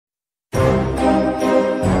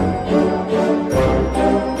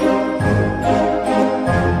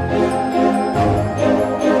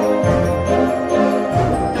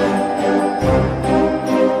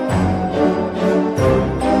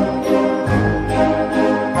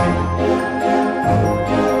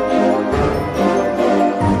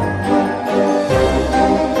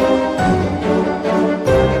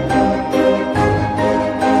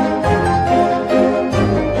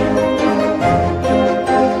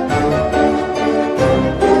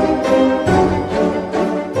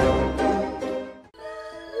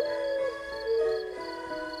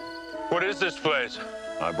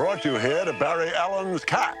brought you here to bury Alan's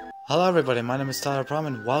cat. Hello everybody, my name is Tyler Prom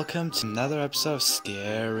and welcome to another episode of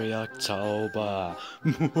Scary October.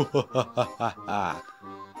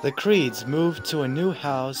 The Creeds moved to a new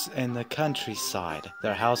house in the countryside.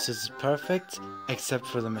 Their house is perfect, except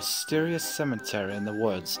for the mysterious cemetery in the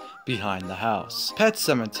woods behind the house. Pet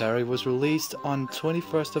Sematary was released on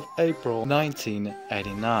 21st of April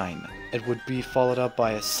 1989. It would be followed up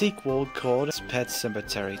by a sequel called Pet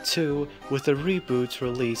Sematary 2, with a reboot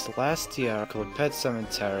released last year called Pet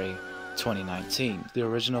Sematary 2019. The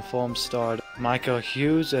original film starred Michael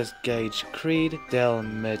Hughes as Gage Creed, Dale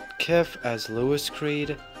Midkiff as Lewis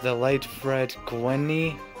Creed, the late Fred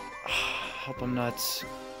Gwinney, hope I'm not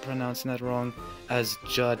pronouncing that wrong, as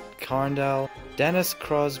Judd Carndale, Dennis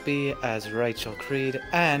Crosby as Rachel Creed,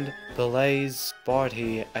 and Blaise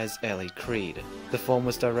Barty as Ellie Creed. The film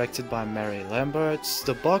was directed by Mary Lambert.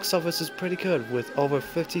 The box office is pretty good with over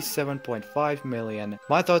 57.5 million.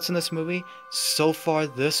 My thoughts on this movie? So far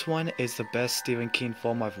this one is the best Stephen King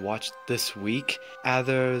film I've watched this week,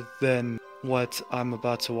 other than what I'm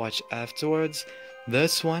about to watch afterwards.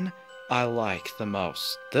 This one I like the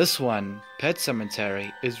most. This one, Pet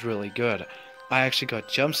Sematary, is really good. I actually got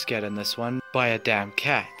jump scared in this one by a damn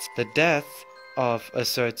cat. The death of a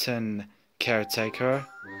certain caretaker,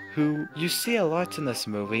 who you see a lot in this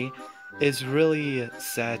movie, is really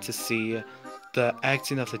sad to see. The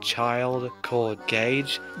acting of the child called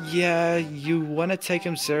Gage, yeah, you want to take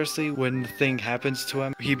him seriously when the thing happens to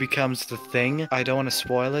him. He becomes the thing. I don't want to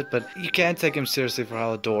spoil it, but you can't take him seriously for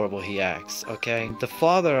how adorable he acts, okay? The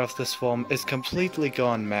father of this film is completely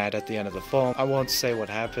gone mad at the end of the film. I won't say what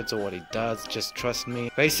happens or what he does, just trust me.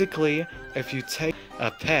 Basically, if you take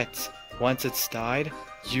a pet, once it's died,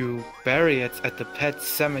 you bury it at the pet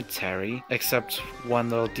cemetery, except one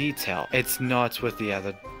little detail. It's not with the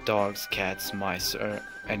other dogs, cats, mice, or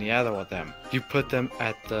any other of them. You put them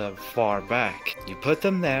at the far back. You put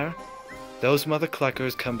them there, those mother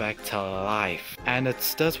cluckers come back to life. And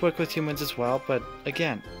it does work with humans as well, but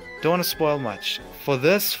again, don't want to spoil much. For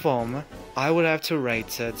this film, I would have to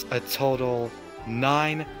rate it a total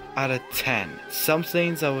 9 out of 10. Some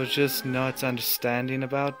things I was just not understanding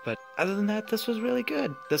about, but other than that, this was really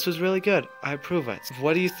good. This was really good. I approve it.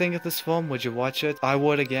 What do you think of this film? Would you watch it? I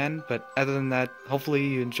would again, but other than that, hopefully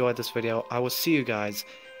you enjoyed this video. I will see you guys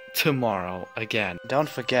tomorrow again. Don't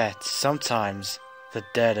forget, sometimes the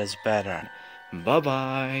dead is better.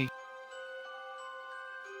 Bye-bye.